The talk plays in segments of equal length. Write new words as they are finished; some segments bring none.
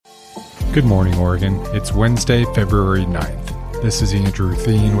Good morning, Oregon. It's Wednesday, February 9th. This is Andrew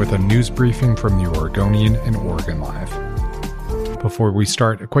Thien with a news briefing from the Oregonian and Oregon Live. Before we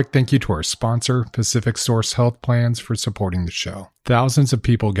start, a quick thank you to our sponsor, Pacific Source Health Plans, for supporting the show. Thousands of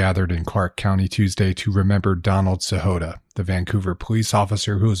people gathered in Clark County Tuesday to remember Donald Sahota, the Vancouver police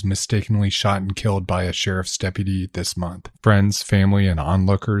officer who was mistakenly shot and killed by a sheriff's deputy this month. Friends, family, and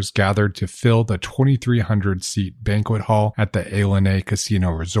onlookers gathered to fill the 2,300-seat banquet hall at the Ailene Casino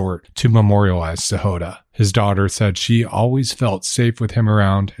Resort to memorialize Sahota. His daughter said she always felt safe with him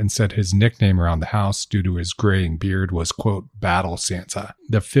around and said his nickname around the house due to his graying beard was, quote, Battle Santa.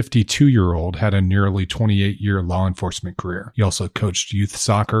 The 52-year-old had a nearly 28-year law enforcement career. He also coached youth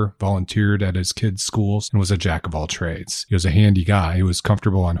soccer, volunteered at his kids' schools, and was a jack of all trades. He was a handy guy who was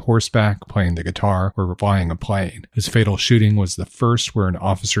comfortable on horseback, playing the guitar, or flying a plane. His fatal shooting was the first where an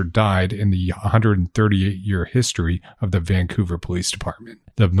officer died in the 138-year history of the Vancouver Police Department.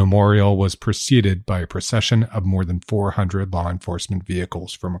 The memorial was preceded by a procession of more than 400 law enforcement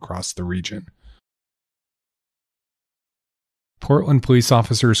vehicles from across the region. Portland police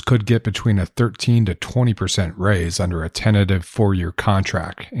officers could get between a 13 to 20% raise under a tentative 4-year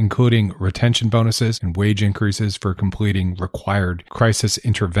contract, including retention bonuses and wage increases for completing required crisis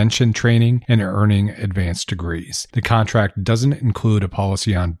intervention training and earning advanced degrees. The contract doesn't include a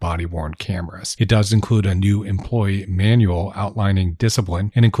policy on body-worn cameras. It does include a new employee manual outlining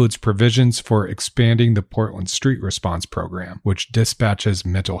discipline and includes provisions for expanding the Portland Street Response Program, which dispatches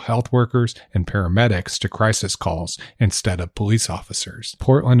mental health workers and paramedics to crisis calls instead of police officers.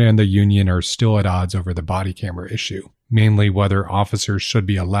 Portland and the union are still at odds over the body camera issue, mainly whether officers should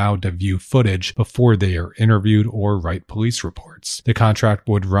be allowed to view footage before they are interviewed or write police reports. The contract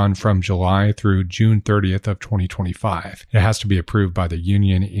would run from July through June 30th of 2025. It has to be approved by the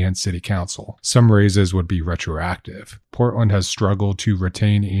union and city council. Some raises would be retroactive. Portland has struggled to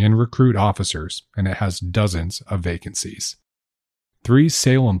retain and recruit officers, and it has dozens of vacancies. 3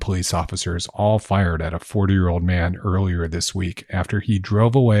 Salem police officers all fired at a 40-year-old man earlier this week after he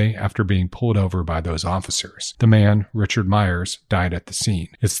drove away after being pulled over by those officers. The man, Richard Myers, died at the scene.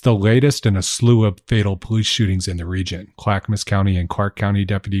 It's the latest in a slew of fatal police shootings in the region. Clackamas County and Clark County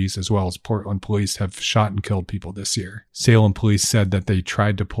deputies, as well as Portland police, have shot and killed people this year. Salem police said that they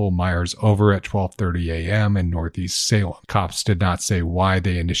tried to pull Myers over at 12:30 a.m. in northeast Salem. Cops did not say why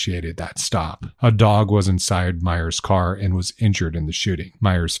they initiated that stop. A dog was inside Myers' car and was injured in the shooting.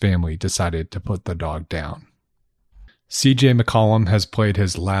 Myers' family decided to put the dog down. CJ McCollum has played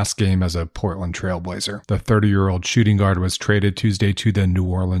his last game as a Portland Trailblazer. The 30-year-old shooting guard was traded Tuesday to the New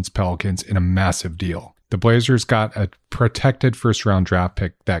Orleans Pelicans in a massive deal. The Blazers got a protected first-round draft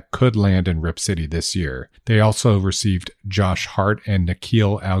pick that could land in Rip City this year. They also received Josh Hart and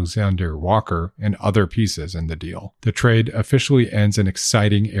Nickeil Alexander-Walker and other pieces in the deal. The trade officially ends an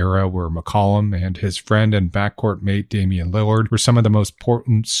exciting era where McCollum and his friend and backcourt mate Damian Lillard were some of the most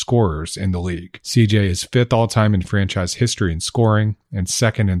potent scorers in the league. CJ is 5th all-time in franchise history in scoring and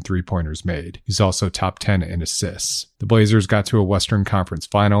 2nd in three-pointers made. He's also top 10 in assists. The Blazers got to a Western Conference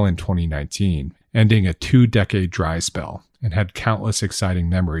final in 2019. Ending a 2-decade dry spell, and had countless exciting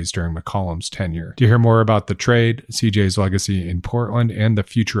memories during McCollum's tenure. To hear more about the trade, CJ's legacy in Portland, and the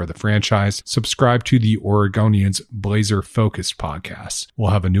future of the franchise, subscribe to the Oregonian's Blazer-focused podcast.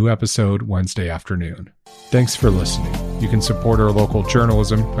 We'll have a new episode Wednesday afternoon. Thanks for listening. You can support our local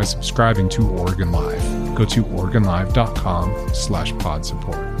journalism by subscribing to Oregon Live. Go to OregonLive.com/pod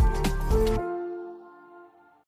support.